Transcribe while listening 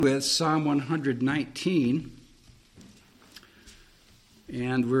with Psalm 119,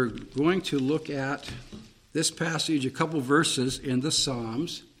 and we're going to look at this passage, a couple verses in the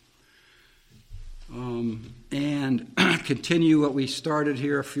Psalms, and continue what we started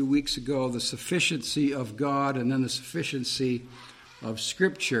here a few weeks ago, the sufficiency of God and then the sufficiency of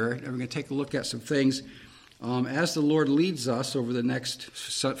Scripture. And we're going to take a look at some things as the Lord leads us over the next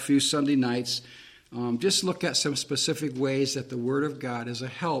few Sunday nights. Just look at some specific ways that the Word of God is a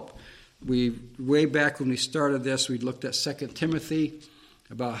help. Way back when we started this, we looked at 2 Timothy,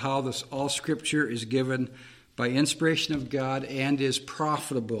 about how all Scripture is given by inspiration of God and is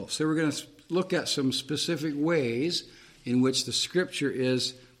profitable. So we're going to look at some specific ways in which the Scripture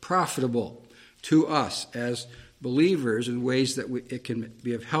is profitable to us as believers, in ways that it can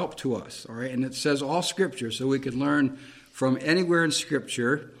be of help to us. All right, and it says all Scripture, so we can learn from anywhere in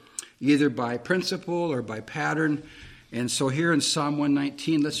Scripture, either by principle or by pattern. And so here in Psalm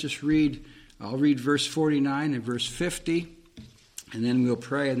 119, let's just read. I'll read verse 49 and verse 50, and then we'll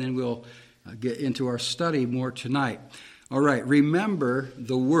pray, and then we'll get into our study more tonight. All right, remember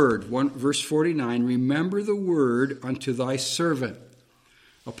the word. Verse 49, remember the word unto thy servant,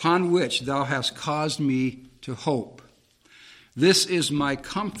 upon which thou hast caused me to hope. This is my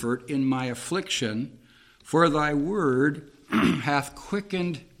comfort in my affliction, for thy word hath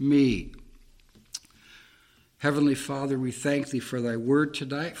quickened me. Heavenly Father, we thank thee for thy word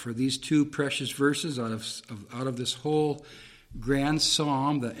tonight, for these two precious verses out of this whole grand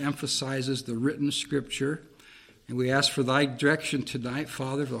psalm that emphasizes the written Scripture. And we ask for thy direction tonight,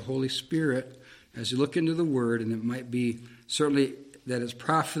 Father, for the Holy Spirit, as you look into the word, and it might be certainly that its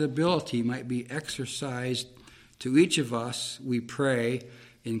profitability might be exercised to each of us, we pray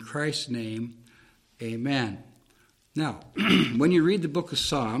in Christ's name, amen. Now, when you read the book of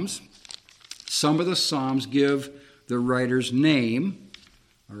Psalms, some of the Psalms give the writer's name.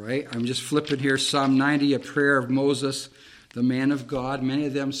 All right, I'm just flipping here. Psalm 90, a prayer of Moses, the man of God. Many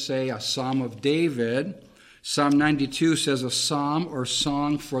of them say a Psalm of David. Psalm 92 says a psalm or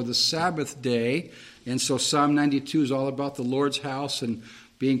song for the Sabbath day. And so Psalm 92 is all about the Lord's house and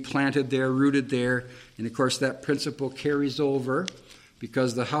being planted there, rooted there. And of course that principle carries over,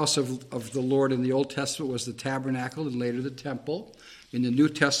 because the house of the Lord in the Old Testament was the tabernacle and later the temple. In the New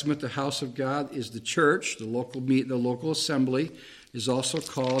Testament, the house of God is the church. The local assembly is also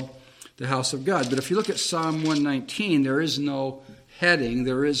called the house of God. But if you look at Psalm 119, there is no heading,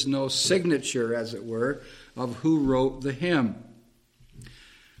 there is no signature, as it were, of who wrote the hymn.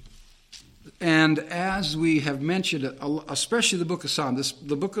 And as we have mentioned, especially the book of Psalms,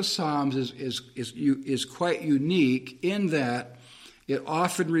 the book of Psalms is quite unique in that it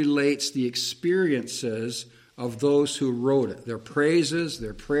often relates the experiences of those who wrote it, their praises,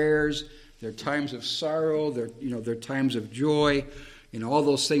 their prayers, their times of sorrow, their times of joy, all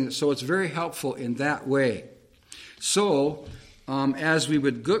those things. So it's very helpful in that way. So as we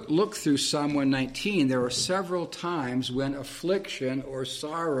would look through Psalm 119, there are several times when affliction or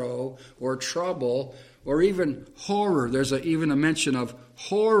sorrow or trouble or even horror, there's even a mention of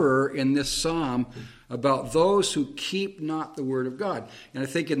horror in this psalm about those who keep not the word of God. And I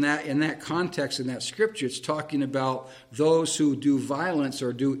think in that context, in that scripture, it's talking about those who do violence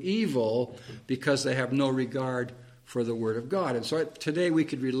or do evil because they have no regard for the word of God. And so today we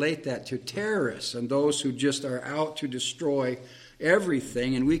could relate that to terrorists and those who just are out to destroy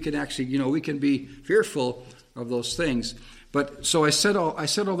everything. And we can actually, we can be fearful of those things. But so I said all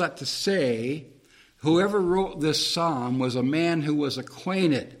that to say, whoever wrote this psalm was a man who was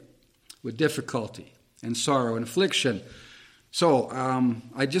acquainted with difficulty and sorrow and affliction. So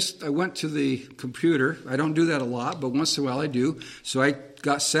I went to the computer. I don't do that a lot, but once in a while I do. So I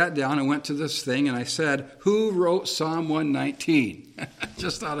sat down and went to this thing, and I said, "Who wrote Psalm 119?"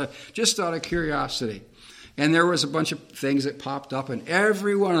 just out of curiosity. And there was a bunch of things that popped up, and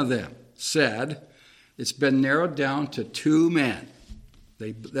every one of them said it's been narrowed down to two men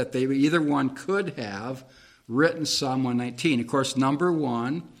that they either one could have written Psalm 119. Of course, number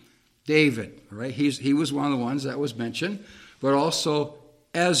one, David, right? He was one of the ones that was mentioned, but also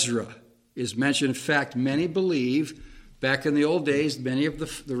Ezra is mentioned. In fact, many believe, back in the old days, many of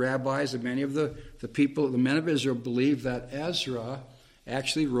the rabbis and many of the people, the men of Israel, believe that Ezra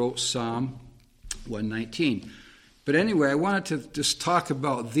actually wrote Psalm 119. But anyway, I wanted to just talk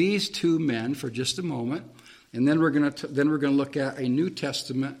about these two men for just a moment, and then we're going to look at a New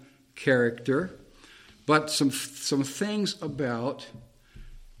Testament character, but some things about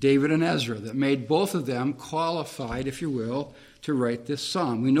David and Ezra that made both of them qualified, if you will, to write this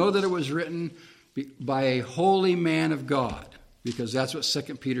psalm. We know that it was written by a holy man of God, because that's what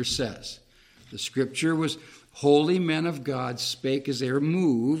 2 Peter says. The scripture was Holy men of God spake as they were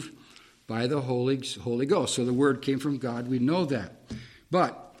moved by the Holy Ghost. So the word came from God. We know that.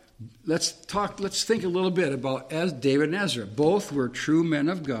 But let's think a little bit about David and Ezra. Both were true men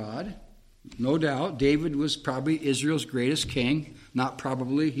of God, no doubt. David was probably Israel's greatest king. Not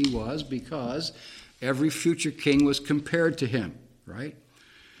probably, he was, because every future king was compared to him, right?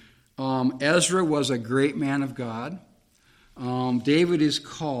 Ezra was a great man of God. David is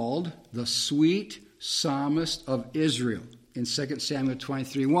called the sweet psalmist of Israel in 2 Samuel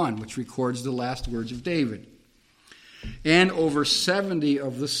 23:1, which records the last words of David. And over 70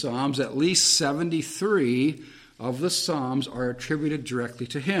 of the Psalms, at least 73 of the Psalms, are attributed directly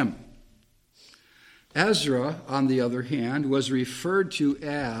to him. Ezra, on the other hand, was referred to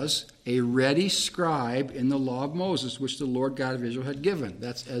as a ready scribe in the law of Moses, which the Lord God of Israel had given.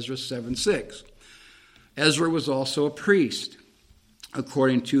 That's Ezra 7:6. Ezra was also a priest,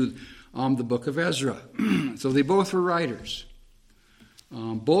 according to the book of Ezra. So they both were writers.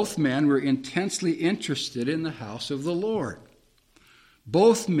 Both men were intensely interested in the house of the Lord.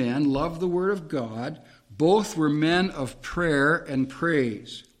 Both men loved the word of God. Both were men of prayer and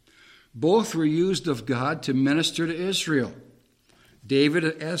praise. Both were used of God to minister to Israel. David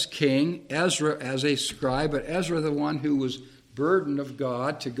as king, Ezra as a scribe, but Ezra the one who was burdened of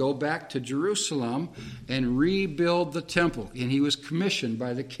God to go back to Jerusalem and rebuild the temple. And he was commissioned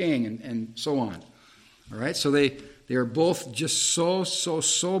by the king and so on. All right, so they are both just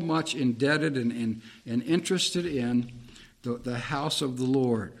so much indebted and interested in the house of the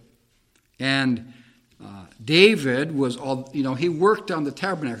Lord. And David was he worked on the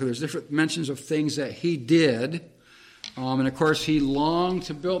tabernacle. There's different mentions of things that he did. And of course, he longed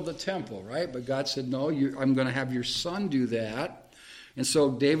to build the temple, right? But God said, no, I'm going to have your son do that. And so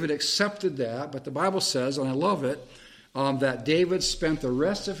David accepted that. But the Bible says, and I love it, that David spent the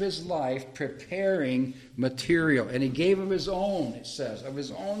rest of his life preparing material. And he gave of his own, it says, of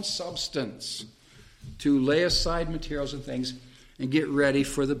his own substance to lay aside materials and things and get ready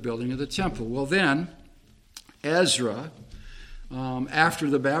for the building of the temple. Well, then, Ezra, after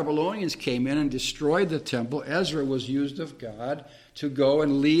the Babylonians came in and destroyed the temple, Ezra was used of God to go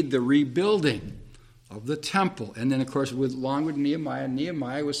and lead the rebuilding of the temple. And then, of course, along with Nehemiah,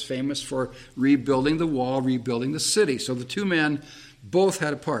 Nehemiah was famous for rebuilding the wall, rebuilding the city. So the two men both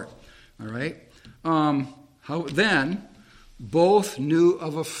had a part. All right? Then, both knew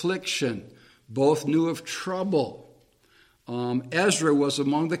of affliction. Both knew of trouble. Ezra was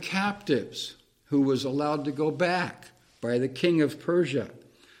among the captives who was allowed to go back by the king of Persia.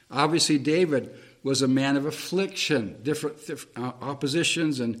 Obviously, David was a man of affliction, different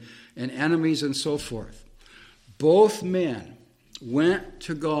oppositions and enemies and so forth. Both men went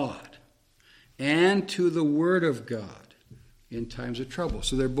to God and to the Word of God in times of trouble.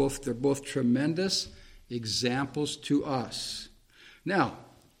 So they're both tremendous examples to us. Now,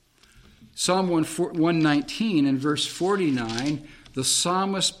 Psalm 119 and verse 49, the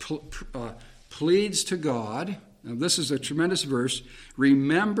psalmist pleads to God. Now, this is a tremendous verse.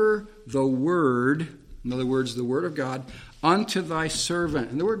 Remember the word, in other words, the word of God, unto thy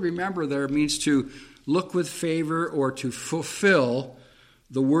servant. And the word remember there means to look with favor or to fulfill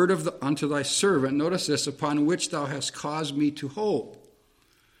the word unto thy servant. Notice this, upon which thou hast caused me to hope.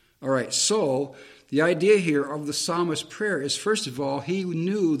 All right, so the idea here of the psalmist's prayer is, first of all, he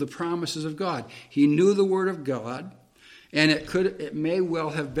knew the promises of God. He knew the word of God. And it may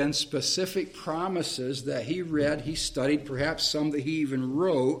well have been specific promises that he read, he studied, perhaps some that he even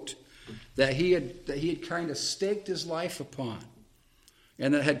wrote, that he had kind of staked his life upon,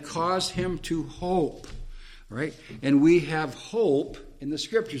 and that had caused him to hope, right? And we have hope in the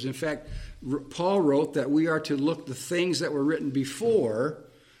Scriptures. In fact, Paul wrote that we are to look the things that were written before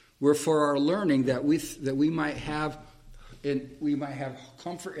were for our learning, that we might have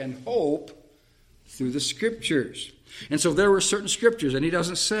comfort and hope through the Scriptures. And so there were certain Scriptures, and he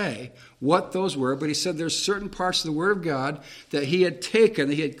doesn't say what those were, but he said there's certain parts of the Word of God that he had taken,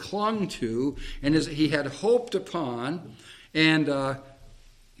 that he had clung to, and he had hoped upon, and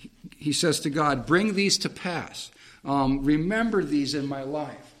he says to God, bring these to pass. Remember these in my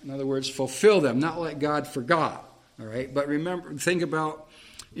life. In other words, fulfill them, not let God forgot. All right, but think about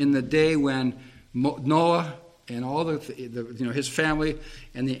in the day when Noah and all his family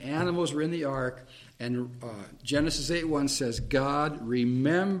and the animals were in the ark. And Genesis 8:1 says, God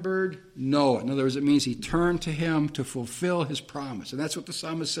remembered Noah. In other words, it means he turned to him to fulfill his promise. And that's what the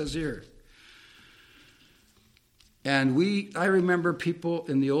psalmist says here. And I remember people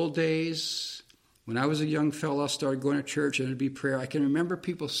in the old days, when I was a young fellow, started going to church and it'd be prayer. I can remember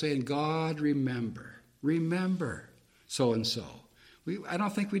people saying, God, remember so-and-so. I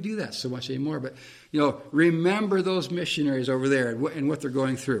don't think we do that so much anymore, but, remember those missionaries over there and what they're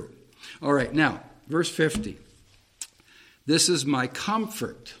going through. All right, now, verse 50. This is my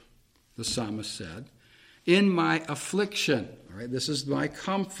comfort, the psalmist said, in my affliction. All right, this is my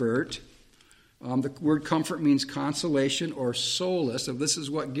comfort. The word comfort means consolation or solace. So this is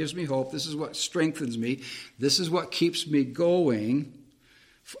what gives me hope. This is what strengthens me. This is what keeps me going.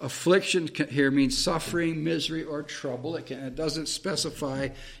 Affliction here means suffering, misery, or trouble. It doesn't specify.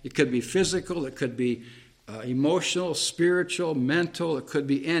 It could be physical. It could be emotional, spiritual, mental. It could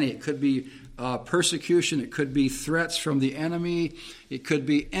be any. It could be persecution. It could be threats from the enemy. It could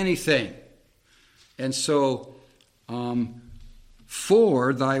be anything. And so,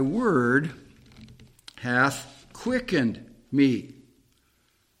 for thy word hath quickened me.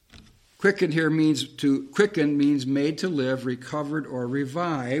 Quickened here means made to live, recovered, or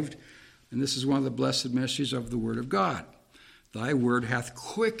revived. And this is one of the blessed mysteries of the Word of God. Thy word hath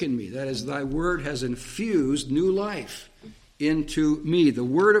quickened me. That is, thy word has infused new life into me. The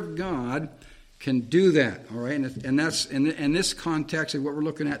Word of God can do that. All right, and that's in this context of what we're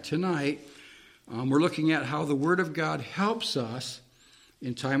looking at tonight. We're looking at how the Word of God helps us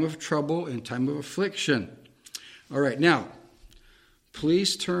in time of trouble, in time of affliction. All right, now,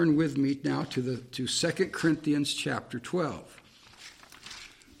 please turn with me now to 2 Corinthians chapter 12.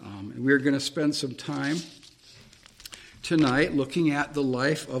 We're going to spend some time tonight looking at the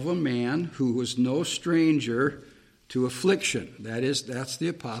life of a man who was no stranger to affliction. That's the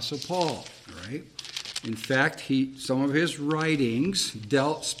Apostle Paul. All right. In fact, some of his writings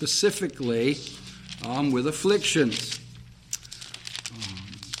dealt specifically with afflictions.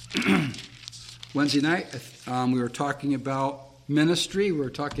 Wednesday night, we were talking about ministry. We were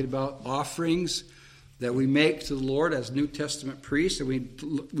talking about offerings that we make to the Lord as New Testament priests. And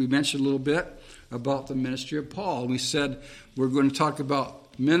we mentioned a little bit about the ministry of Paul. We said we're going to talk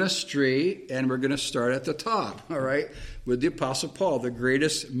about ministry, and we're going to start at the top, all right, with the Apostle Paul, the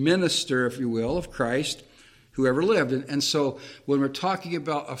greatest minister, if you will, of Christ who ever lived. And so when we're talking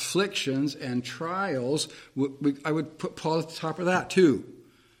about afflictions and trials, I would put Paul at the top of that too.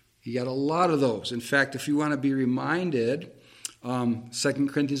 He got a lot of those. In fact, if you want to be reminded, 2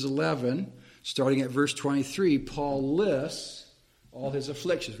 Corinthians 11, starting at verse 23, Paul lists all his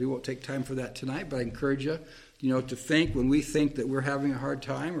afflictions. We won't take time for that tonight, but I encourage you, to think when we think that we're having a hard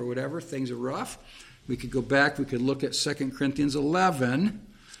time or whatever, things are rough, we could go back, we could look at 2 Corinthians 11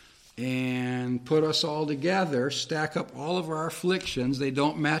 and put us all together, stack up all of our afflictions. They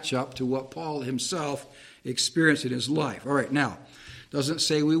don't match up to what Paul himself experienced in his life. All right, now, doesn't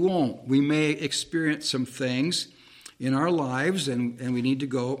say we won't. We may experience some things in our lives, and we need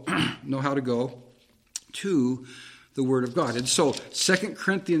to know how to go to the Word of God. And so 2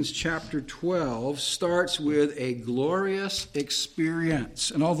 Corinthians chapter 12 starts with a glorious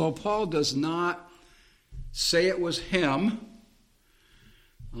experience. And although Paul does not say it was him,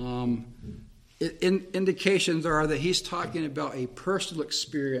 indications are that he's talking about a personal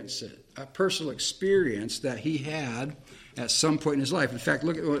experience that he had at some point in his life. In fact,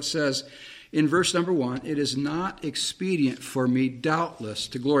 look at what it says in verse number 1. It is not expedient for me, doubtless,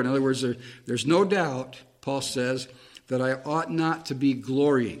 to glory. In other words, there's no doubt, Paul says, that I ought not to be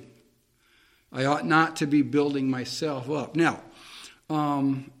glorying. I ought not to be building myself up. Now,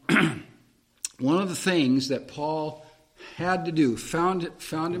 one of the things that Paul had to do, found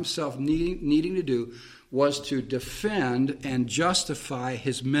himself needing to do, was to defend and justify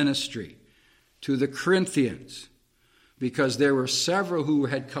his ministry to the Corinthians, because there were several who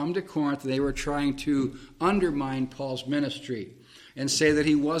had come to Corinth and they were trying to undermine Paul's ministry and say that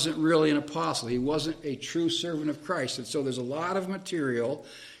he wasn't really an apostle, he wasn't a true servant of Christ. And so there's a lot of material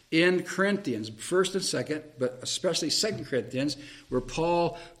in Corinthians, 1st and 2nd, but especially 2 Corinthians, where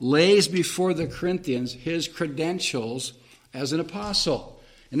Paul lays before the Corinthians his credentials as an apostle.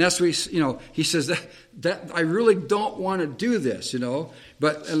 And that's where he says that I really don't want to do this,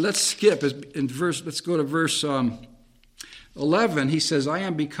 But let's skip let's go to verse 11. He says, I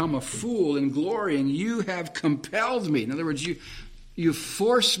am become a fool in glorying. You have compelled me. In other words, you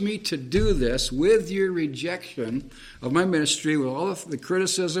forced me to do this with your rejection of my ministry, with all of the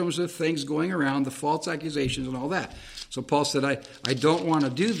criticisms of things going around, the false accusations and all that. So Paul said, I don't want to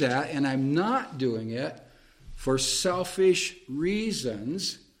do that, and I'm not doing it for selfish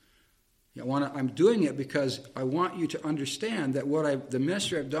reasons. I'm doing it because I want you to understand that the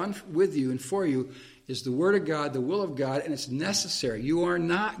ministry I've done with you and for you is the Word of God, the will of God, and it's necessary. You are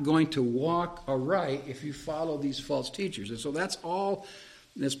not going to walk aright if you follow these false teachers. And so that's all,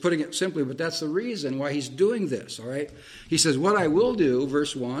 that's putting it simply, but that's the reason why he's doing this, all right? He says, what I will do,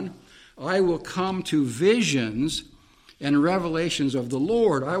 verse 1, I will come to visions and revelations of the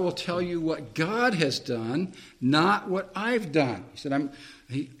Lord. I will tell you what God has done, not what I've done. He said,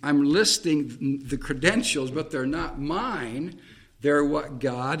 I'm listing the credentials, but they're not mine. They're what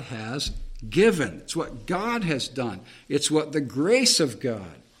God has given. It's what God has done. It's what the grace of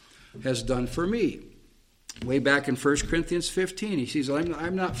God has done for me. Way back in 1 Corinthians 15, he says,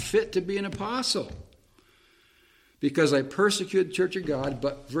 I'm not fit to be an apostle because I persecuted the church of God.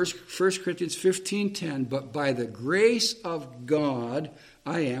 But 1 Corinthians 15:10, but by the grace of God,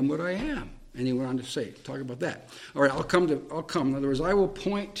 I am what I am. And he went on to talk about that. All right, I'll come. In other words, I will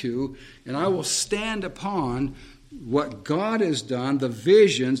point to and I will stand upon what God has done, the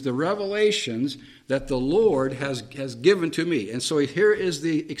visions, the revelations that the Lord has given to me. And so here is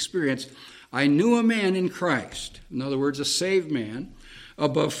the experience. I knew a man in Christ, in other words, a saved man,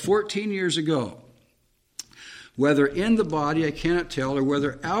 above 14 years ago. Whether in the body, I cannot tell, or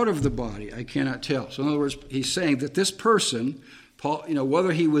whether out of the body, I cannot tell. So in other words, he's saying that this person, Paul,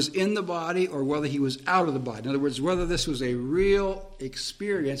 whether he was in the body or whether he was out of the body. In other words, whether this was a real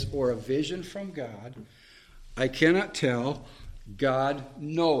experience or a vision from God, I cannot tell. God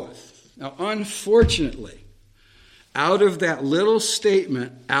knoweth. Now, unfortunately, out of that little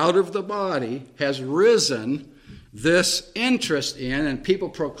statement, out of the body, has risen this interest in and people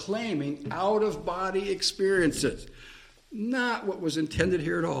proclaiming out-of-body experiences. Not what was intended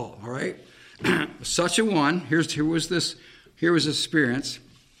here at all right? Such a one, here was this experience,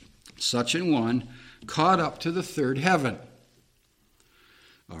 such an one, caught up to the third heaven.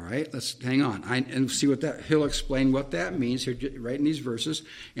 All right, let's hang on and see what that, he'll explain what that means here right in these verses.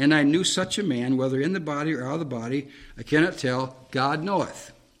 And I knew such a man, whether in the body or out of the body, I cannot tell, God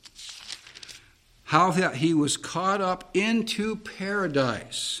knoweth. How that he was caught up into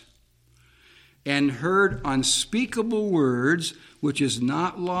paradise and heard unspeakable words, which is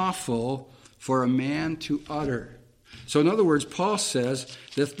not lawful for a man to utter. So in other words, Paul says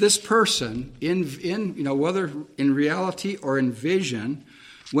that this person, whether in reality or in vision,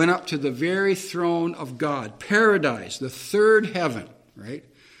 went up to the very throne of God, paradise, the third heaven, right?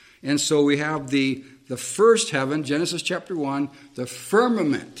 And so we have the first heaven, Genesis chapter 1, the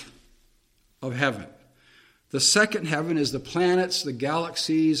firmament of heaven. The second heaven is the planets, the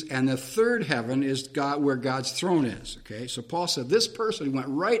galaxies, and the third heaven is God, where God's throne is. Okay, so Paul said this person went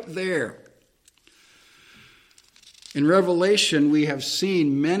right there. In Revelation, we have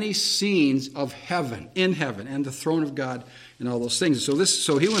seen many scenes of heaven, in heaven, and the throne of God, and all those things.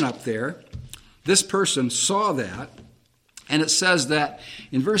 So he went up there. This person saw that, and it says that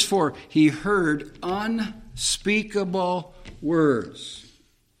in verse 4, he heard unspeakable words.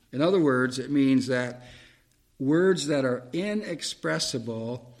 In other words, it means that words that are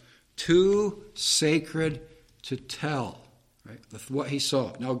inexpressible, too sacred to tell. Right? What he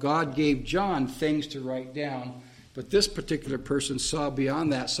saw. Now, God gave John things to write down, but this particular person saw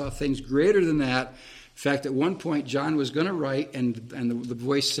beyond that, saw things greater than that. In fact, at one point, John was going to write, and the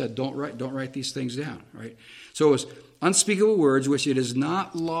voice said, don't write these things down. Right? So it was unspeakable words, which it is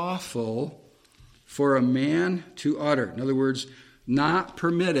not lawful for a man to utter. In other words, not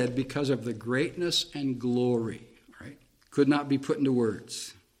permitted because of the greatness and glory. Right? Could not be put into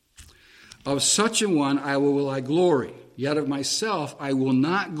words. Of such a one will I glory. Yet of myself I will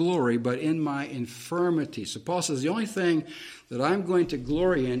not glory, but in my infirmity. So Paul says the only thing that I'm going to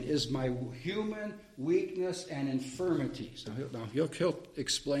glory in is my human weakness and infirmities. Now he'll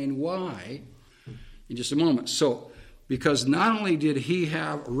explain why in just a moment. So, because not only did he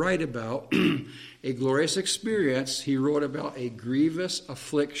write about a glorious experience, he wrote about a grievous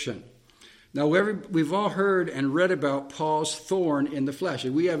affliction. Now, we've all heard and read about Paul's thorn in the flesh.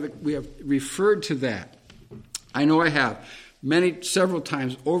 We have referred to that. I know I have. Several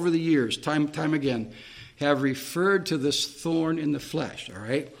times over the years, time again, have referred to this thorn in the flesh, all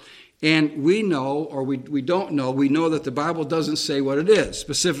right? And we know, or we don't know, we know that the Bible doesn't say what it is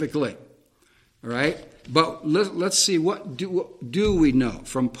specifically, all right? But let's see, what do we know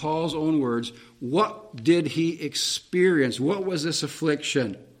from Paul's own words? What did he experience? What was this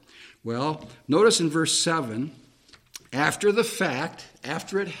affliction? Well, notice in verse 7, after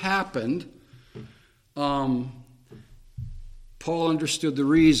it happened, Paul understood the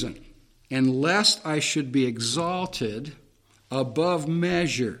reason. And lest I should be exalted above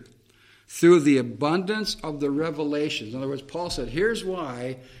measure through the abundance of the revelations. In other words, Paul said, here's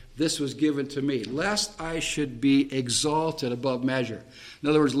why this was given to me. Lest I should be exalted above measure. In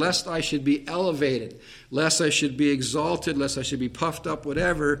other words, lest I should be elevated. Lest I should be exalted. Lest I should be puffed up,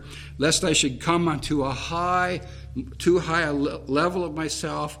 whatever. Lest I should come onto too high a level of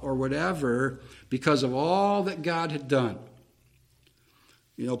myself or whatever because of all that God had done.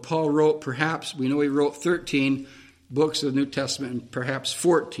 Paul wrote, we know he wrote 13 books of the New Testament, and perhaps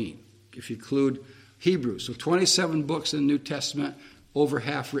 14, if you include Hebrews. So 27 books in the New Testament, over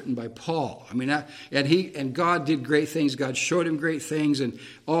half written by Paul. I mean, and God did great things. God showed him great things, and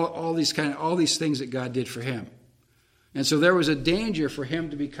all these things that God did for him. And so there was a danger for him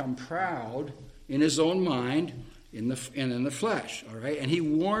to become proud in his own mind and in the flesh. All right, and he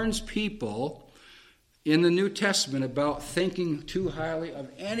warns people in the New Testament about thinking too highly of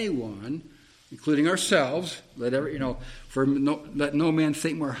anyone, including ourselves. Let no man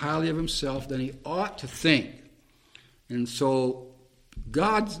think more highly of himself than he ought to think. And so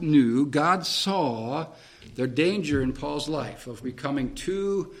God saw the danger in Paul's life of becoming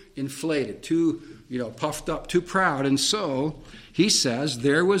too inflated, too puffed up, too proud. And so he says,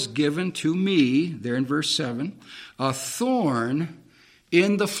 there was given to me, there in verse 7, a thorn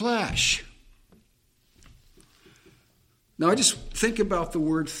in the flesh. Now I just think about the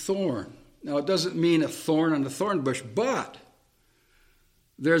word thorn. Now it doesn't mean a thorn on the thorn bush, but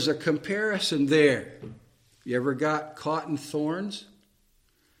there's a comparison there. You ever got caught in thorns?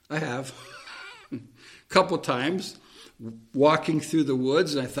 I have. A couple times walking through the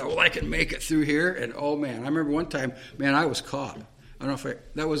woods, and I thought, well, I can make it through here. And oh man, I remember one time, man, I was caught. I don't know if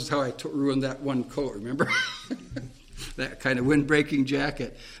that was how I ruined that one coat, remember? That kind of wind-breaking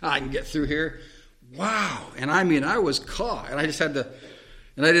jacket. I can get through here. Wow. And I mean, I was caught, and I just had to,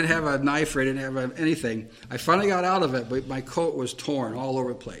 and I didn't have a knife or I didn't have anything. I finally got out of it, but my coat was torn all over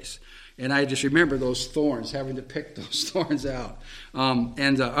the place. And I just remember those thorns, having to pick those thorns out.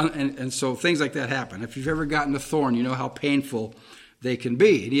 And so things like that happen. If you've ever gotten a thorn, you know how painful they can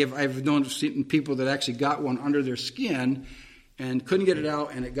be. And I've known people that actually got one under their skin and couldn't get it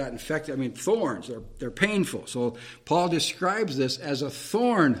out, and it got infected. I mean, thorns, they're painful. So Paul describes this as a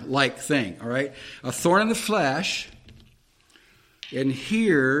thorn-like thing, all right? A thorn in the flesh. And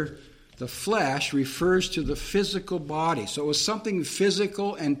here, the flesh refers to the physical body. So it was something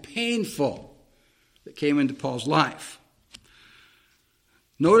physical and painful that came into Paul's life.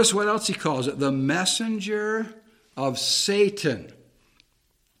 Notice what else he calls it. The messenger of Satan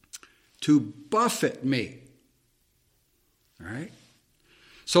to buffet me. All right?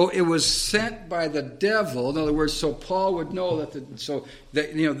 So it was sent by the devil. In other words, so Paul would know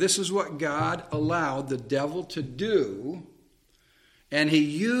this is what God allowed the devil to do. And he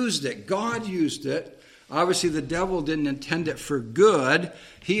used it. God used it. Obviously, the devil didn't intend it for good.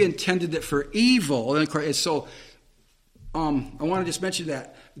 He intended it for evil. And so I want to just mention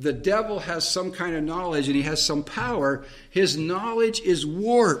that. The devil has some kind of knowledge and he has some power. His knowledge is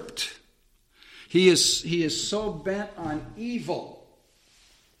warped. He is so bent on evil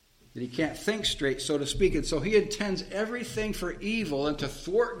that he can't think straight, so to speak. And so he intends everything for evil and to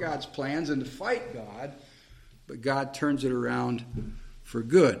thwart God's plans and to fight God. But God turns it around for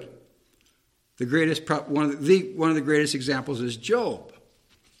good. One of the greatest examples is Job.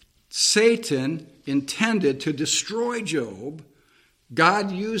 Satan intended to destroy Job. God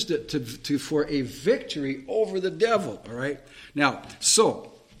used it for a victory over the devil. All right. Now,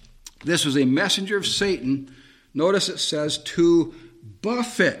 so this was a messenger of Satan. Notice it says to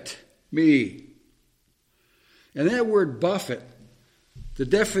buffet me. And that word buffet, the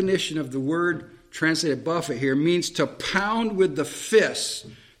definition of the word translated buffet here means to pound with the fists,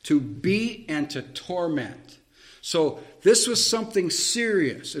 to beat and to torment. So this was something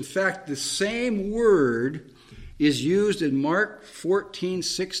serious. In fact, the same word is used in Mark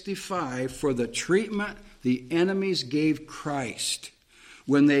 14:65 for the treatment the enemies gave Christ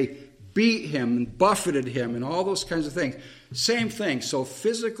when they beat him and buffeted him and all those kinds of things. Same thing. So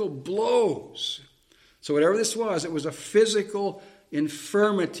physical blows. So whatever this was, it was a physical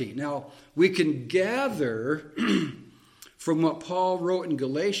infirmity. Now, we can gather from what Paul wrote in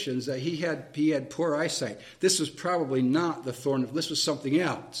Galatians that he had poor eyesight. This was probably not the thorn. This was something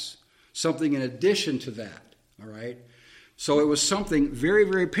else, something in addition to that. All right. So it was something very,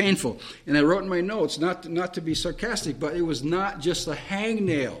 very painful. And I wrote in my notes, not to be sarcastic, but it was not just a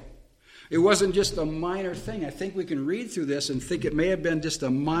hangnail. It wasn't just a minor thing. I think we can read through this and think it may have been just a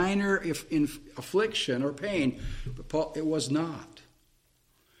minor affliction or pain, but Paul, it was not.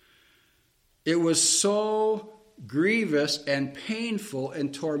 It was so grievous and painful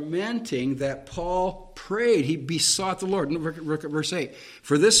and tormenting that Paul prayed. He besought the Lord. Look at verse 8.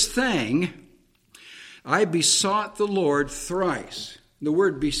 For this thing I besought the Lord thrice. The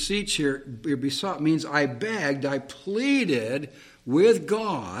word beseech here, besought, means I begged, I pleaded with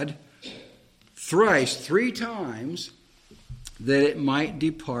God thrice, 3 times, that it might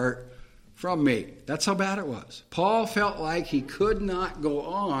depart from me. That's how bad it was. Paul felt like he could not go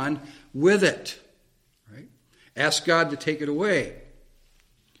on with it. Right? Asked God to take it away.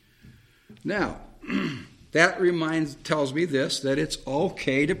 Now, that tells me this, that it's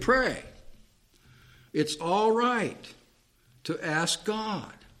okay to pray. It's all right to ask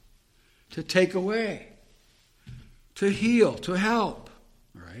God to take away, to heal, to help,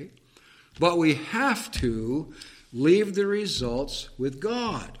 right? But we have to leave the results with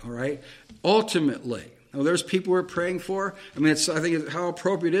God, all right? Ultimately. Now, there's people we're praying for. I mean, I think how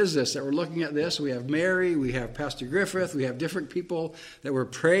appropriate is this, that we're looking at this. We have Mary, we have Pastor Griffith, we have different people that we're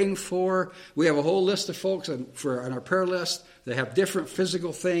praying for. We have a whole list of folks on our prayer list that have different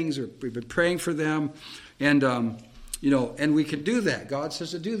physical things. We've been praying for them. And, and we can do that. God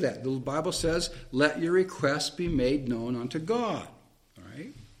says to do that. The Bible says, let your requests be made known unto God. All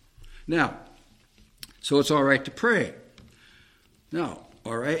right? Now, so it's all right to pray. Now,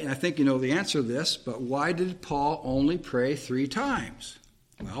 all right, and I think you know the answer to this, but why did Paul only pray 3 times?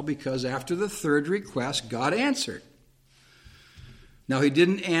 Well, because after the third request, God answered. Now, he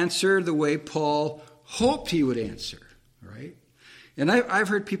didn't answer the way Paul hoped he would answer, right? And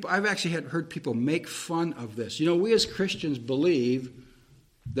I've actually heard people make fun of this. You know, we as Christians believe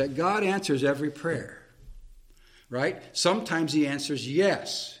that God answers every prayer, right? Sometimes he answers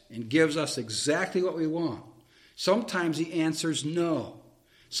yes and gives us exactly what we want. Sometimes he answers no.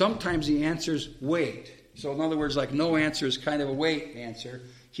 Sometimes he answers wait. So in other words, like no answer is kind of a wait answer.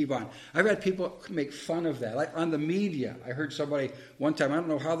 Keep on. I've had people make fun of that. Like on the media, I heard somebody one time, I don't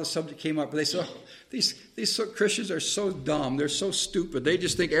know how the subject came up, but they said, these Christians are so dumb. They're so stupid. They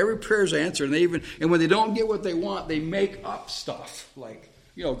just think every prayer is answered. And when they don't get what they want, they make up stuff. Like,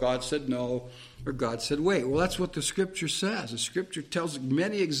 God said no, or God said wait. Well, that's what the Scripture says. The Scripture tells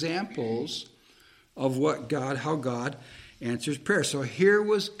many examples of how God answers prayer. So here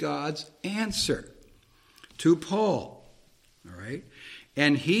was God's answer to Paul. All right?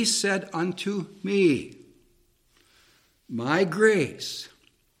 And he said unto me, my grace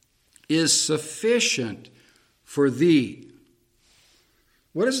is sufficient for thee.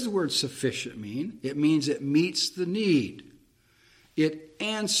 What does the word sufficient mean? It means it meets the need. It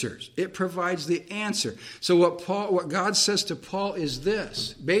answers. It provides the answer. So what God says to Paul is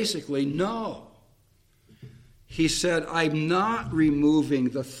this. Basically, no. He said, I'm not removing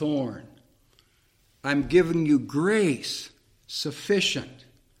the thorn. I'm giving you grace sufficient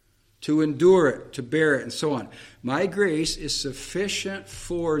to endure it, to bear it, and so on. My grace is sufficient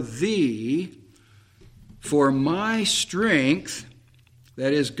for thee, for my strength,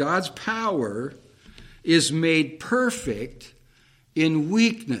 that is God's power, is made perfect in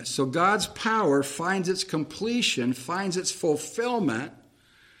weakness. So God's power finds its completion, finds its fulfillment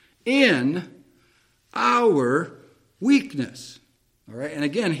in our weakness. All right, and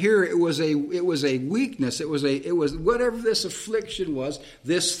again, here it was a weakness. It was whatever this affliction was.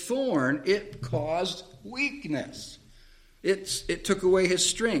 This thorn, it caused weakness. It took away his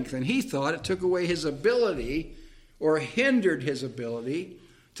strength, and he thought it took away his ability or hindered his ability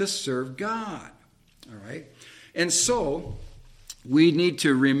to serve God. All right, and so we need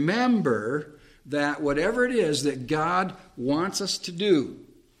to remember that whatever it is that God wants us to do,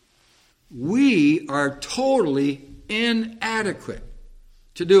 we are totally inadequate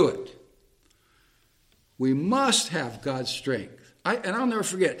to do it. We must have God's strength. And I'll never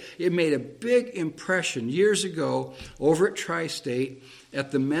forget, it made a big impression years ago over at Tri-State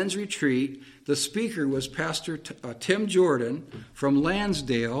at the men's retreat. The speaker was Pastor Tim Jordan from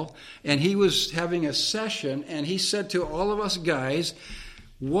Lansdale, and he was having a session, and he said to all of us guys,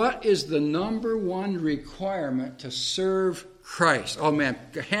 what is the number one requirement to serve Christ? Oh man,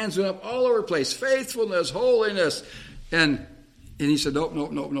 hands went up all over the place. Faithfulness, holiness. And he said,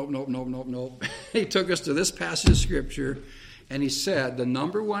 nope. He took us to this passage of Scripture, and he said, the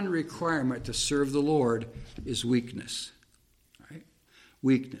number one requirement to serve the Lord is weakness. Right?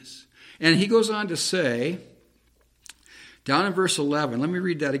 Weakness. And he goes on to say, down in verse 11, let me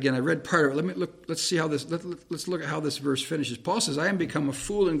read that again. I read part of it. Let's see how this. Let's look at how this verse finishes. Paul says, "I am become a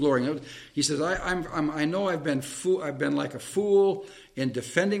fool in glory." He says, "I know I've been like a fool in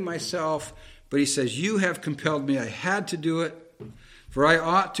defending myself." But he says, "You have compelled me. I had to do it, for I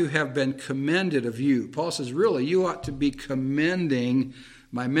ought to have been commended of you." Paul says, "Really, you ought to be commending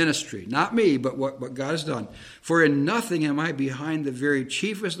my ministry, not me, but what God has done. For in nothing am I behind the very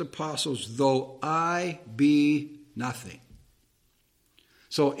chiefest apostles, though I be nothing."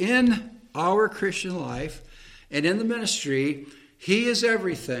 So in our Christian life and in the ministry, he is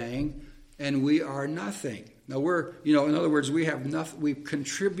everything and we are nothing. Now in other words, we have nothing, we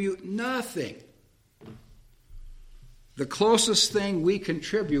contribute nothing. The closest thing we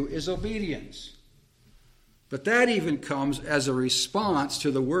contribute is obedience. But that even comes as a response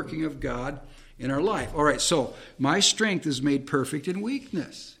to the working of God in our life. All right, so my strength is made perfect in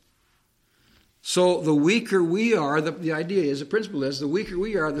weakness. So the weaker we are, the idea is, the principle is, the weaker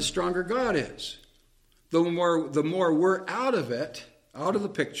we are, the stronger God is. The more we're out of it, out of the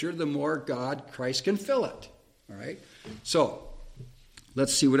picture, the more God, Christ, can fill it. All right? So,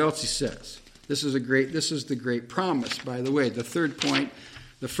 let's see what else he says. This is the great promise, by the way. The third point,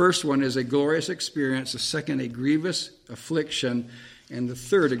 the first one is a glorious experience, the second a grievous affliction, and the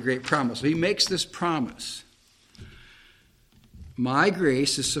third a great promise. So he makes this promise. My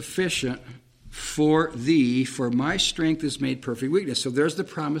grace is sufficient for thee, for my strength is made perfect weakness. So there's the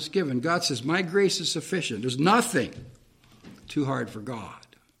promise given. God says, my grace is sufficient. There's nothing too hard for God.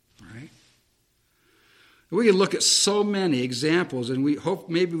 Right? We can look at so many examples, and we hope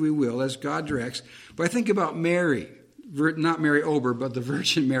maybe we will as God directs. But I think about Mary, not Mary Ober, but the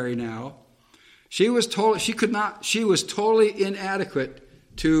Virgin Mary now. She was totally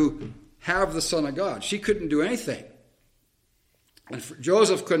inadequate to have the Son of God. She couldn't do anything. And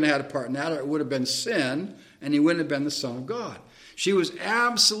Joseph couldn't have had a part in that, or it would have been sin, and he wouldn't have been the Son of God. She was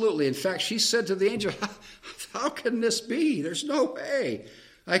absolutely, in fact, she said to the angel, how can this be? There's no way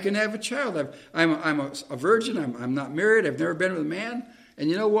I can have a child. I'm a virgin. I'm not married. I've never been with a man. And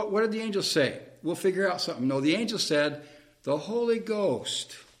you know what? What did the angel say? We'll figure out something. No, the angel said, the Holy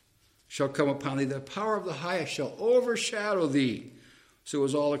Ghost shall come upon thee. The power of the highest shall overshadow thee. So it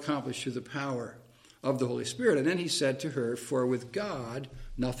was all accomplished through the power of the Holy Spirit. And then he said to her, for with God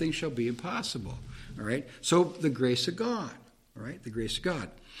nothing shall be impossible. All right? So the grace of God. All right? The grace of God.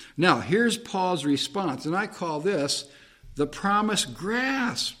 Now, here's Paul's response, and I call this the promise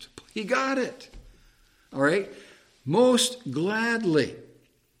grasped. He got it. All right? Most gladly.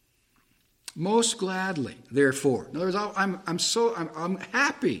 Most gladly, therefore. In other words, I'm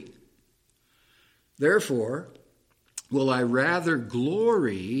happy. Therefore, will I rather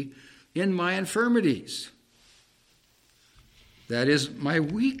glory in my infirmities. That is, my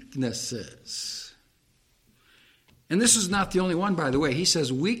weaknesses. And this is not the only one, by the way. He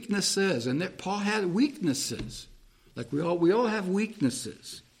says weaknesses, and that Paul had weaknesses. Like we all have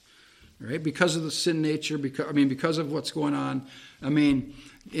weaknesses, right? Because of the sin nature, because of what's going on. And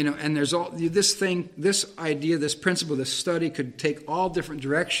there's all this idea, this principle, this study could take all different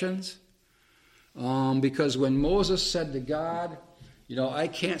directions. Because when Moses said to God, I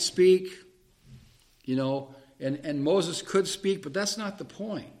can't speak, and Moses could speak, but that's not the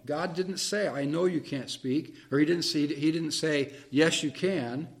point. God didn't say, I know you can't speak, or he didn't say, yes, you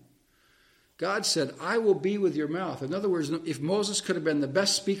can. God said, I will be with your mouth. In other words, if Moses could have been the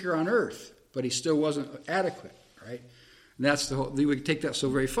best speaker on earth, but he still wasn't adequate, right? And that's we could take that so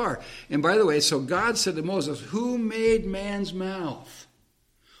very far. And by the way, so God said to Moses, who made man's mouth?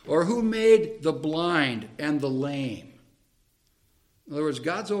 Or who made the blind and the lame? In other words,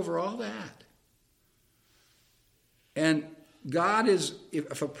 God's over all that. And God is,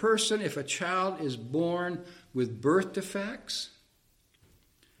 if a child is born with birth defects,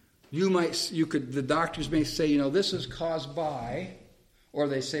 the doctors may say, this is caused by, or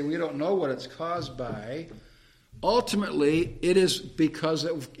they say, we don't know what it's caused by. Ultimately, it is because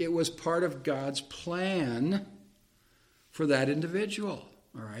it was part of God's plan for that individual,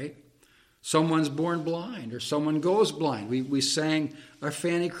 all right? Someone's born blind, or someone goes blind. We sang our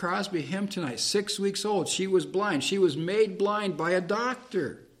Fanny Crosby hymn tonight, 6 weeks old. She was blind. She was made blind by a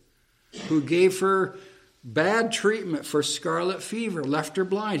doctor who gave her bad treatment for scarlet fever, left her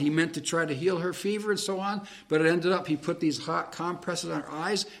blind. He meant to try to heal her fever and so on, but it ended up he put these hot compresses on her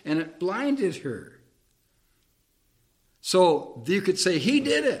eyes, and it blinded her. So you could say he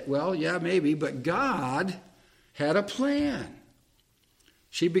did it. Well, yeah, maybe, but God had a plan.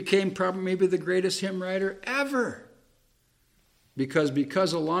 She became probably maybe the greatest hymn writer ever.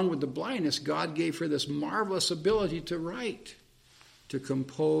 Because along with the blindness, God gave her this marvelous ability to write, to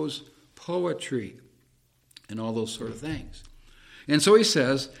compose poetry, and all those sort of things. And so he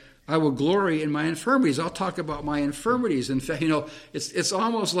says, I will glory in my infirmities. I'll talk about my infirmities. In fact, it's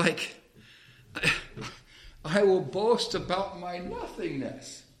almost like I will boast about my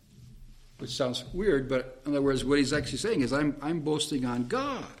nothingness. Which sounds weird, but in other words, what he's actually saying is I'm boasting on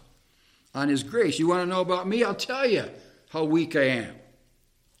God, on his grace. You want to know about me? I'll tell you how weak I am.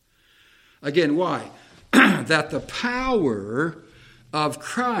 Again, why? That the power of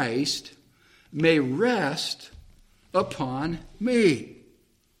Christ may rest upon me.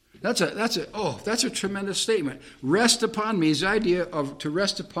 That's a tremendous statement. Rest upon me is the idea of to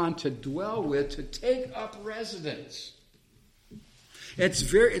rest upon, to dwell with, to take up residence.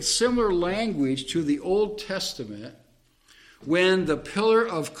 It's similar language to the Old Testament when the pillar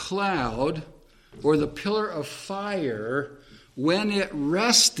of cloud or the pillar of fire, when it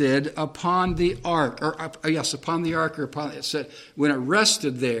rested upon the ark, upon the ark, it said when it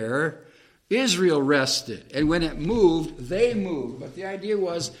rested there, Israel rested. And when it moved, they moved. But the idea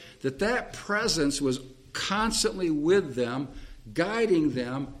was that presence was constantly with them, guiding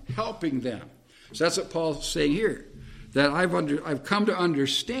them, helping them. So that's what Paul's saying here. That I've come to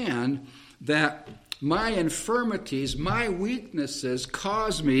understand that my infirmities, my weaknesses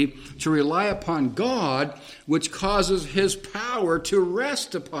cause me to rely upon God, which causes his power to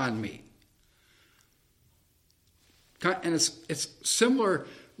rest upon me. And it's similar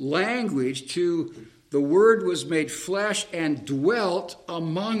language to the Word was made flesh and dwelt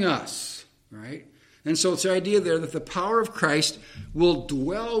among us, right? And so it's the idea there that the power of Christ will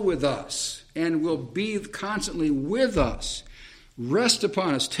dwell with us and will be constantly with us, rest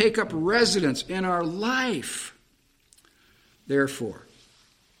upon us, take up residence in our life. Therefore,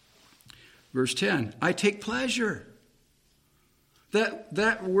 verse 10, I take pleasure.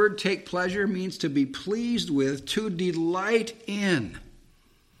 That word take pleasure means to be pleased with, to delight in.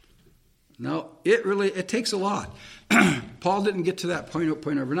 Now, it takes a lot. Paul didn't get to that point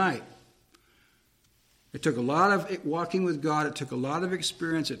overnight. It took a lot of walking with God. It took a lot of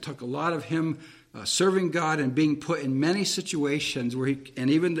experience. It took a lot of him serving God and being put in many situations where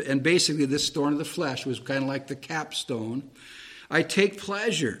and basically this thorn of the flesh was kind of like the capstone. I take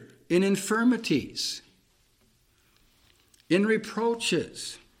pleasure in infirmities, in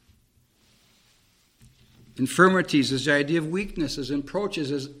reproaches. Infirmities is the idea of weaknesses.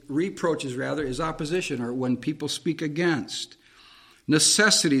 Reproaches is opposition, or when people speak against.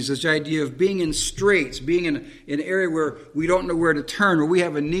 Necessities is the idea of being in straits, being in an area where we don't know where to turn, where we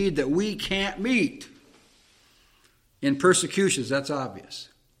have a need that we can't meet. In persecutions, that's obvious.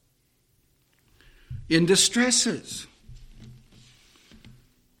 In distresses,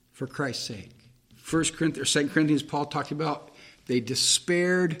 for Christ's sake. 2 Corinthians, Paul talked about they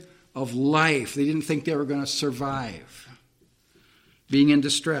despaired of life. They didn't think they were going to survive. Being in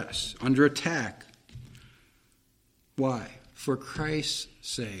distress, under attack. Why? For Christ's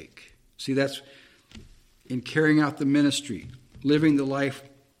sake. See, that's in carrying out the ministry, living the life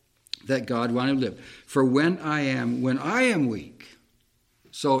that God wanted to live. For when I am weak.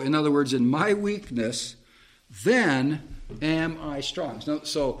 So, in other words, in my weakness, then am I strong.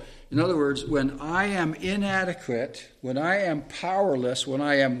 So, in other words, when I am inadequate, when I am powerless, when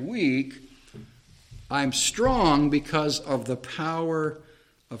I am weak, I'm strong because of the power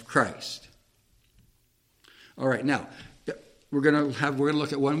of Christ. All right, now we're going to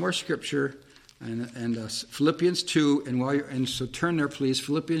look at one more scripture, and Philippians 2, and so turn there, please,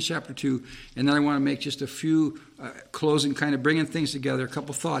 Philippians chapter 2, and then I want to make just a few closing, kind of bringing things together, a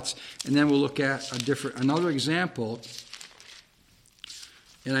couple thoughts, and then we'll look at another example.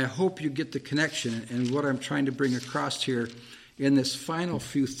 And I hope you get the connection and what I'm trying to bring across here in this final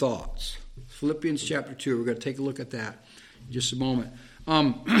few thoughts. Philippians chapter 2, we're going to take a look at that in just a moment.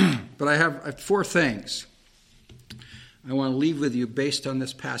 But I have 4 things I want to leave with you based on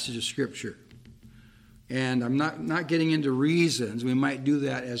this passage of Scripture. And I'm not getting into reasons. We might do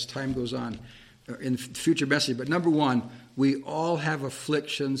that as time goes on in future message. But number 1, we all have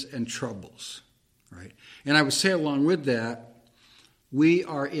afflictions and troubles, right? And I would say along with that, we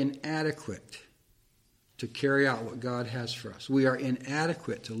are inadequate to carry out what God has for us. We are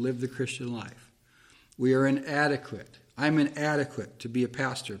inadequate to live the Christian life. We are inadequate. I'm inadequate to be a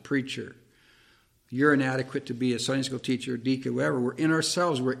pastor, preacher. You're inadequate to be a Sunday school teacher, deacon, whatever. We're in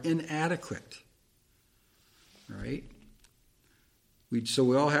ourselves. We're inadequate. All right? So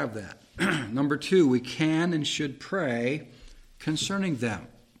we all have that. Number 2, we can and should pray concerning them.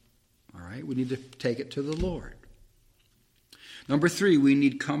 All right? We need to take it to the Lord. Number 3, we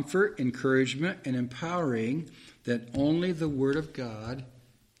need comfort, encouragement, and empowering that only the Word of God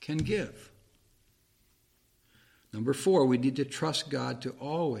can give. Number 4, we need to trust God to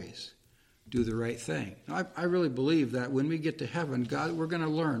always do the right thing. Now, I really believe that when we get to heaven, we're going to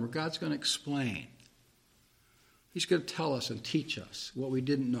learn. God's going to explain. He's going to tell us and teach us what we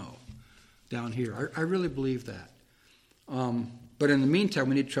didn't know down here. I really believe that. But in the meantime,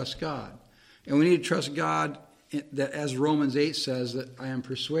 we need to trust God. And we need to trust God that, as Romans 8 says, that I am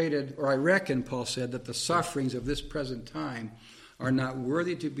persuaded, or I reckon, Paul said, that the sufferings of this present time are not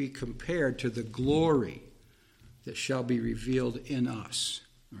worthy to be compared to the glory that shall be revealed in us.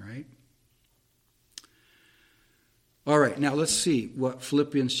 All right? All right, now let's see what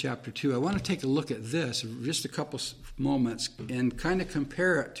Philippians chapter 2. I want to take a look at this for just a couple moments and kind of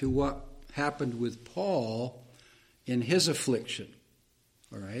compare it to what happened with Paul in his affliction.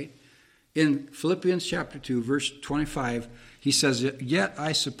 All right? In Philippians chapter 2, verse 25, he says, "Yet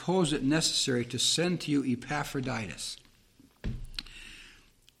I suppose it necessary to send to you Epaphroditus."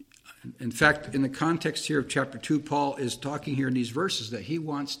 In fact, in the context here of chapter 2, Paul is talking here in these verses that he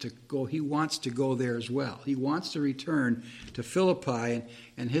wants to go there as well. He wants to return to Philippi,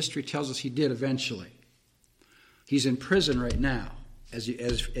 and history tells us he did eventually. He's in prison right now as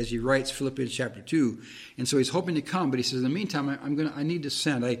he writes Philippians chapter 2, and so he's hoping to come, but he says, in the meantime, I need to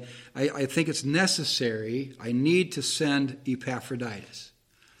send. I think it's necessary. I need to send Epaphroditus.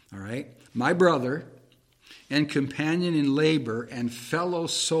 All right? My brother and companion in labor and fellow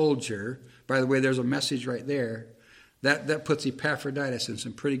soldier. By the way, there's a message right there. That puts Epaphroditus in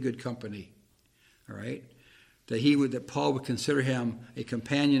some pretty good company. All right? That Paul would consider him a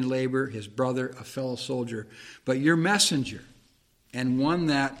companion in labor, his brother, a fellow soldier, but your messenger, and one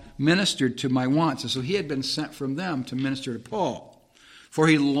that ministered to my wants. And so he had been sent from them to minister to Paul. For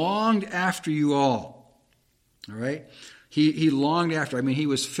he longed after you all. All right? He longed after. He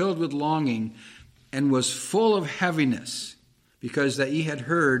was filled with longing and was full of heaviness, because that he had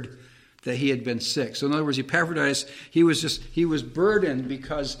heard that he had been sick. So in other words, Epaphroditus, he was burdened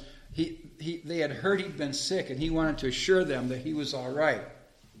because they had heard he'd been sick, and he wanted to assure them that he was all right.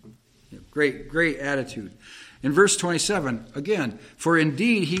 Great attitude. In verse 27, again, for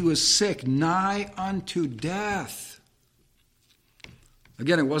indeed he was sick, nigh unto death.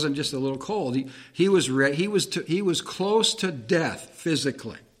 Again, it wasn't just a little cold. He was close to death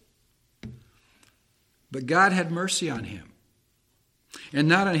physically. But God had mercy on him. And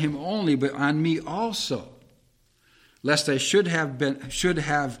not on him only, but on me also. Lest I should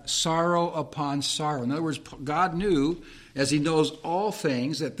have sorrow upon sorrow. In other words, God knew, as he knows all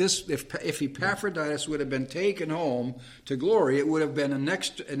things, that if Epaphroditus would have been taken home to glory, it would have been an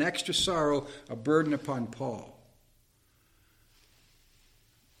extra sorrow, a burden upon Paul.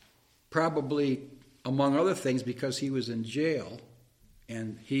 Probably, among other things, because he was in jail,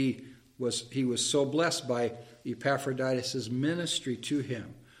 and he was so blessed by Epaphroditus' ministry to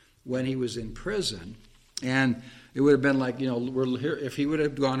him when he was in prison. And it would have been like, we're here. If he would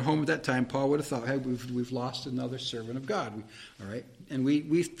have gone home at that time, Paul would have thought, hey, we've lost another servant of God. All right? And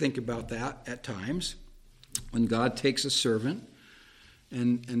we think about that at times when God takes a servant.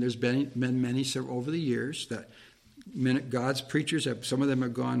 And there's been many over the years that God's preachers, some of them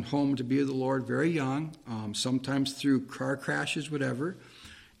have gone home to be with the Lord very young, sometimes through car crashes, whatever.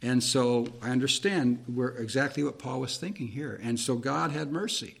 And so I understand exactly what Paul was thinking here. And so God had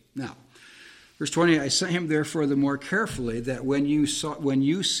mercy. Now, verse 20, I sent him therefore the more carefully, that when you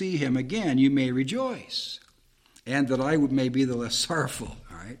see him again, you may rejoice, and that I may be the less sorrowful.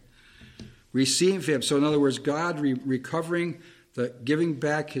 All right? Receive him. So in other words, God recovering, giving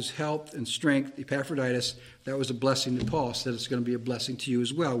back his health and strength, Epaphroditus, that was a blessing to Paul. Said it's going to be a blessing to you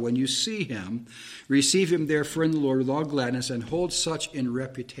as well. When you see him, receive him therefore in the Lord with all gladness, and hold such in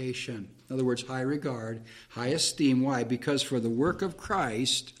reputation. In other words, high regard, high esteem. Why? Because for the work of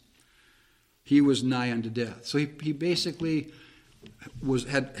Christ, he was nigh unto death. So he basically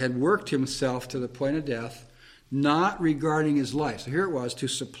had worked himself to the point of death, not regarding his life. So here it was, to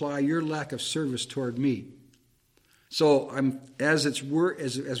supply your lack of service toward me. So as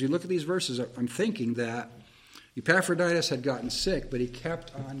we look at these verses, I'm thinking that Epaphroditus had gotten sick, but he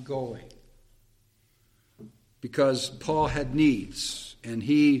kept on going because Paul had needs, and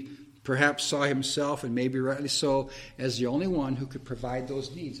he perhaps saw himself, and maybe rightly so, as the only one who could provide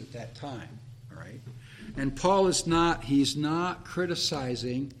those needs at that time. All right, and Paul he's not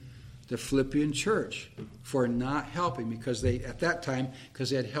criticizing the Philippian church for not helping, because they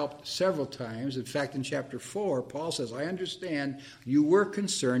had helped several times. In fact, in chapter 4, Paul says, I understand you were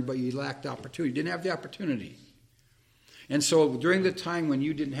concerned, but you lacked opportunity. You didn't have the opportunity. And so during the time when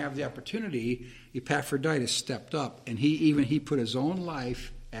you didn't have the opportunity, Epaphroditus stepped up, and he put his own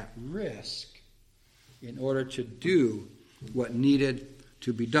life at risk in order to do what needed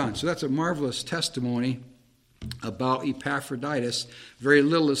to be done. So that's a marvelous testimony about Epaphroditus. Very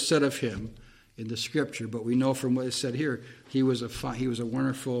little is said of him in the Scripture, but we know from what is said here, he was a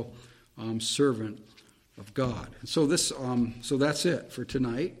wonderful servant of God. And so so that's it for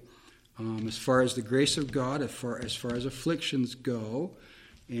tonight. As far as the grace of God, as far as afflictions go,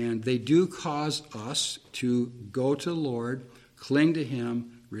 and they do cause us to go to the Lord, cling to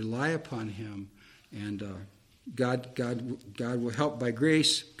Him, rely upon Him, and God will help by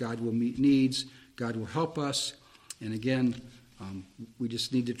grace. God will meet needs. God will help us. And again, we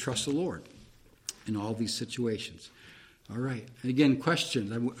just need to trust the Lord in all these situations. All right. And again,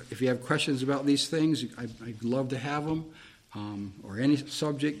 questions. If you have questions about these things, I'd love to have them. Or any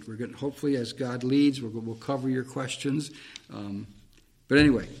subject, we're going to, hopefully, as God leads, we'll cover your questions. But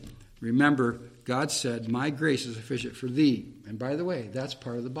anyway, remember, God said, my grace is sufficient for thee. And by the way, that's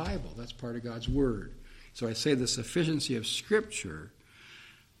part of the Bible. That's part of God's Word. So I say the sufficiency of Scripture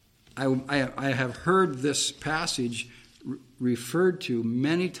I have heard this passage referred to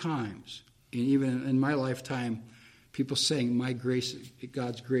many times, and even in my lifetime, people saying,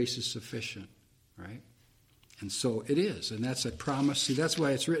 God's grace is sufficient, right? And so it is, and that's a promise. See, that's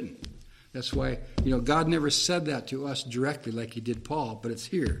why it's written. That's why, God never said that to us directly like he did Paul, but it's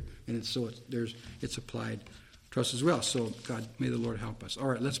here, and it's applied to us as well. So God, may the Lord help us. All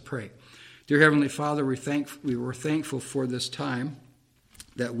right, let's pray. Dear Heavenly Father, we were thankful for this time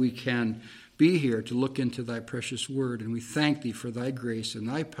that we can be here to look into thy precious word, and we thank thee for thy grace and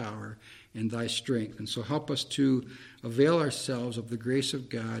thy power and thy strength. And so help us to avail ourselves of the grace of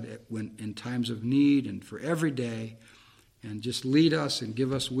God in times of need and for every day, and just lead us and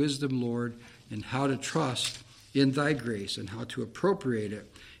give us wisdom, Lord, in how to trust in thy grace and how to appropriate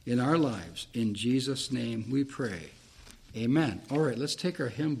it in our lives. In Jesus' name we pray. Amen. All right, let's take our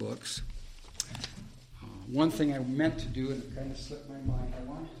hymn books. One thing I meant to do, and it kind of slipped my mind, I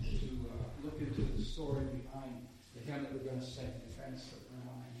wanted to look into the story behind the hymn that we're going to sing. It kind of slipped my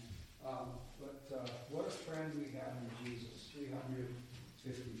mind. But what a friend we have in Jesus,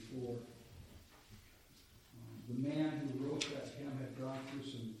 354. The man who wrote that hymn had gone through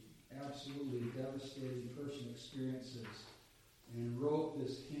some absolutely devastating personal experiences and wrote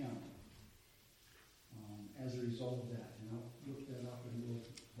this hymn as a result of that. And I'll look that up, and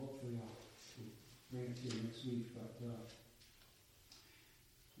hopefully I'll bring it to you next week. But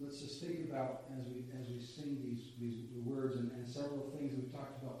let's just think about as we sing these words and several things we've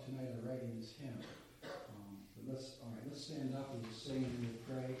talked about tonight already in this hymn. But let's stand up and we'll sing and we'll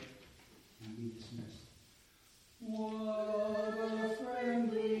pray and be dismissed. What a friend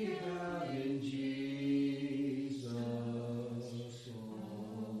we have in Jesus,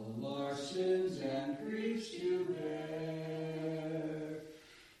 all our sins and griefs to bear.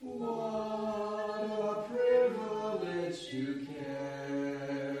 What a privilege to carry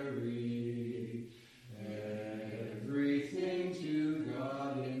everything to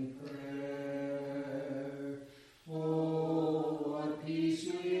God in prayer. Oh, what peace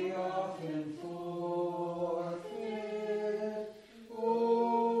we often forfeit.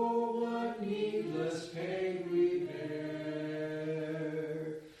 Oh, what needless pain we bear.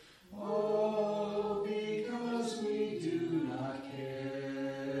 All because we do not carry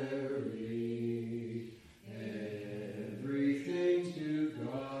everything to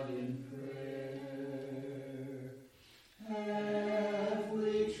God in prayer. Have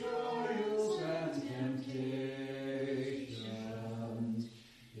we trials and temptations?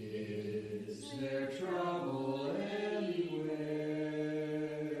 Is there trouble anywhere?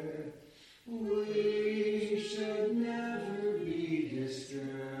 We should never be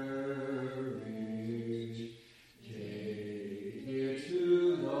discouraged. Take it to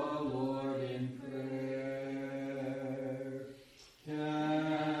the Lord in prayer.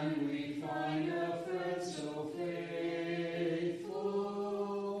 Can we find a friend so faithful,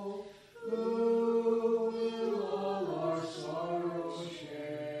 who will all our sorrows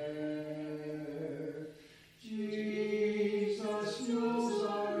share? Jesus knows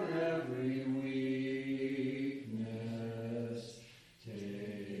our every weakness.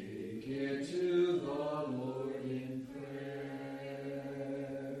 Take it to the Lord in prayer.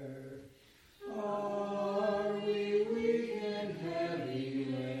 Are we weak and heavy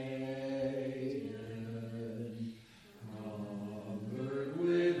laden, covered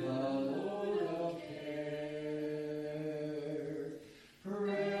with a load of care?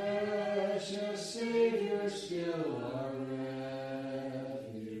 Precious Savior, still our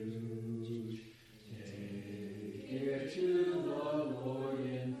refuge. Take it to the Lord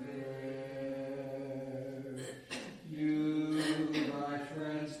in prayer. You, thy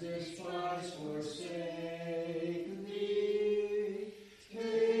friends, despise, forsake thee.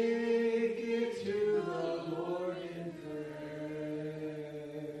 Take it to the Lord in prayer.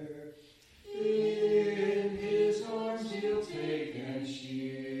 In his arms he'll take and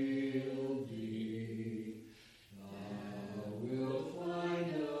shield thee. Thou wilt find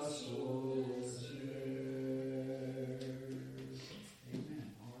a soul's share. Amen.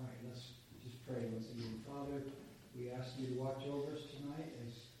 All right, let's just pray once again. Father, we ask you to watch over us tonight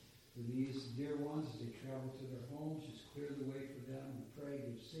as for these dear ones as they travel to their homes. Just clear the way for them. We pray,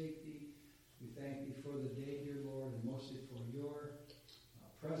 give safety. We thank you for the day, dear Lord, and mostly for your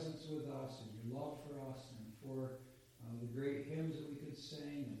presence with us and your love for us and for the great hymns that we could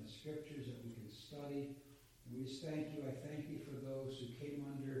sing and the scriptures that we could study. And we just thank you. I thank you for those who came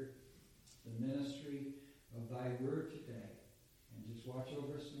under the ministry of thy word today. And just watch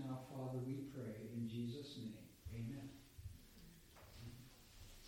over us now, Father, we pray in Jesus' name. Amen.